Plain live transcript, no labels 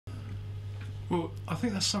Well, I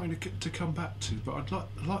think that's something to come back to, but I'd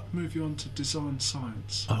like to move you on to design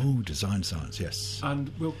science. Oh, design science, yes. And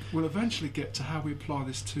we'll eventually get to how we apply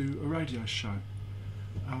this to a radio show,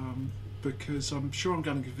 because I'm sure I'm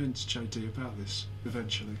going to convince JD about this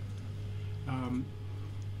eventually.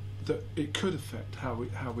 That it could affect how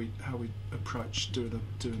we approach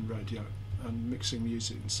doing radio and mixing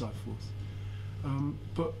music and so forth.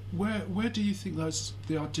 But where do you think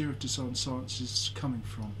the idea of design science is coming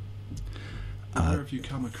from? Where have you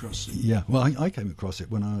come across it? Yeah, well, I came across it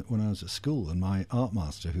when I was at school, and my art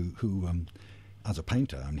master, who as a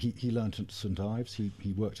painter, and he learnt at St Ives. He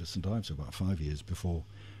worked at St Ives for about 5 years before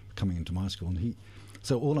coming into my school, and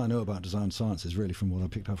so all I know about design science is really from what I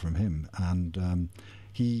picked up from him, and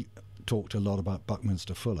he talked a lot about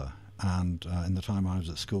Buckmaster Fuller, and in the time I was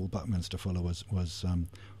at school, Buckmaster Fuller was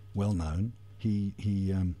well known. He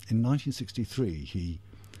in 1963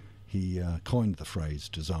 he coined the phrase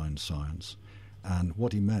design science. And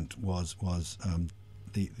what he meant was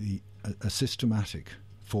a systematic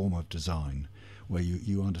form of design where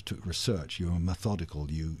you undertook research, you were methodical,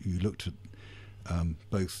 you looked at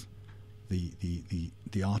both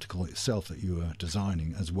the article itself that you were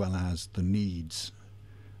designing as well as the needs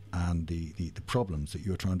and the problems that you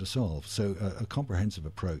were trying to solve. So a comprehensive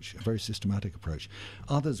approach, a very systematic approach.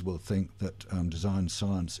 Others will think that design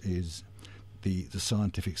science is the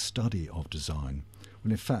scientific study of design,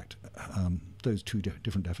 when in fact those two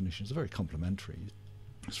different definitions are very complementary.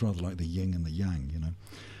 It's rather like the yin and the yang, you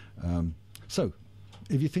know. So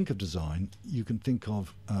if you think of design, you can think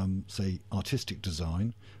of, say, artistic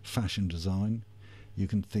design, fashion design. You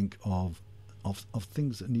can think of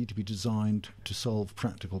things that need to be designed to solve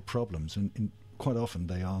practical problems, and quite often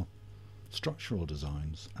they are structural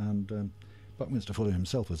designs. And Buckminster Fuller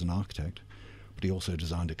himself was an architect, but he also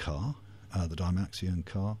designed a car, the Dymaxion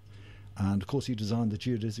car, and of course he designed the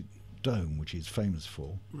geodesic dome, which he's famous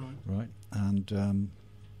for. Right. And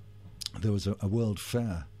there was a World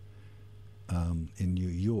Fair in New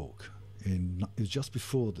York. It was just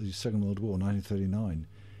before the Second World War, 1939,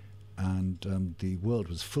 and the world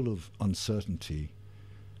was full of uncertainty.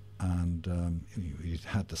 And it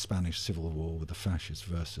had the Spanish Civil War with the fascists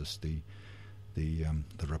versus the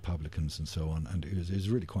Republicans and so on, and it was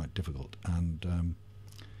really quite difficult. And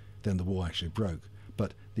then the war actually broke.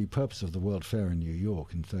 But the purpose of the World Fair in New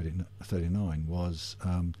York in 1939 was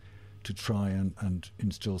to try and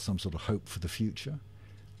instill some sort of hope for the future,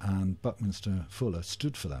 and Buckminster Fuller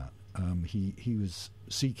stood for that. He was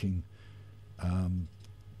seeking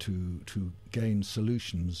to gain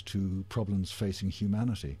solutions to problems facing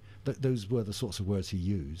humanity. Those were the sorts of words he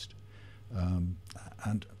used,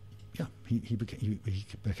 and yeah, he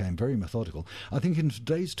became very methodical. I think in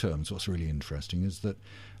today's terms, what's really interesting is that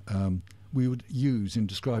we would use, in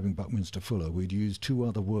describing Buckminster Fuller, we'd use two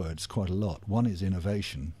other words quite a lot. One is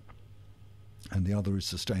innovation, and the other is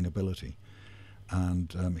sustainability.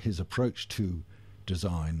 And his approach to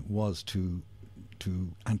design was to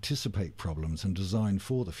anticipate problems and design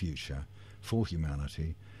for the future, for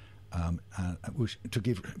humanity, which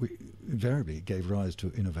invariably gave rise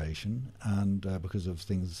to innovation, and because of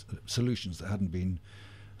solutions that hadn't been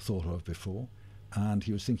thought of before. And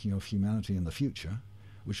he was thinking of humanity in the future,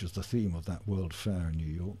 which was the theme of that World Fair in New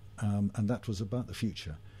York, and that was about the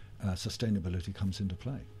future. Sustainability comes into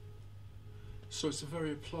play. So it's a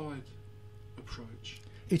very applied approach.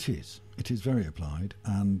 It is very applied,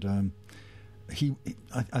 and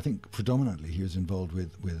I think predominantly he was involved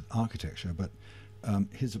with architecture, but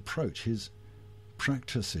his approach, his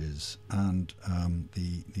practices, and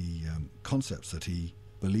the concepts that he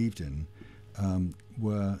believed in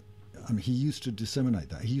were. He used to disseminate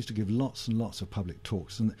that. He used to give lots and lots of public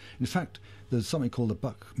talks. And in fact, there's something called the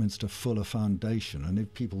Buckminster Fuller Foundation, and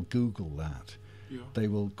if people Google that, they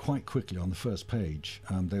will quite quickly, on the first page,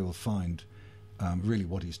 they will find really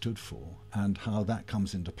what he stood for and how that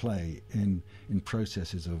comes into play in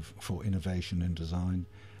processes for innovation in design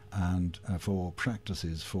and for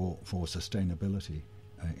practices for sustainability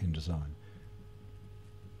in design.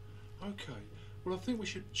 Okay. Well, I think we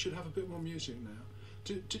should have a bit more music now.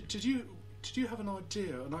 Did you have an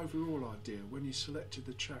overall idea, when you selected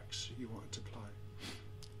the tracks you wanted to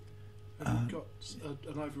play? Have you got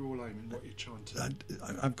an overall aim in what you're trying to...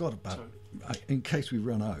 I've got about, in case we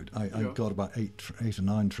run out, I've got about eight or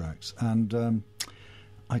nine tracks, and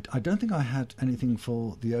I don't think I had anything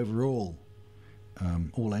for the overall,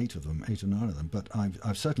 all 8 or 9 of them, but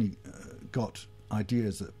I've certainly got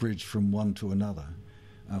ideas that bridge from one to another.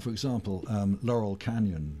 For example, Laurel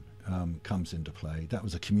Canyon comes into play. That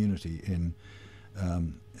was a community in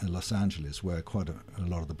Los Angeles where quite a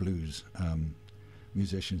lot of the blues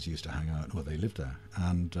musicians used to hang out, or they lived there.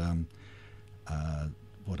 And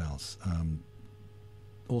What else?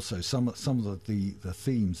 Also, some of the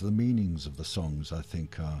themes, the meanings of the songs, I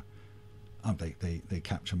think they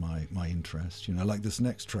capture my interest. You know, like this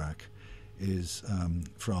next track is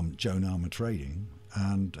from Joan Armour Trading,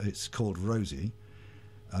 and it's called Rosie.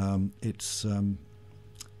 It's about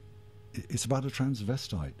a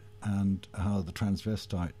transvestite and how the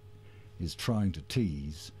transvestite is trying to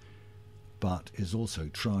tease, but is also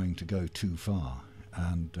trying to go too far.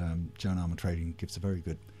 And Joan Armour Trading gives a very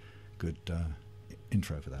good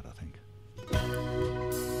intro for that, I think.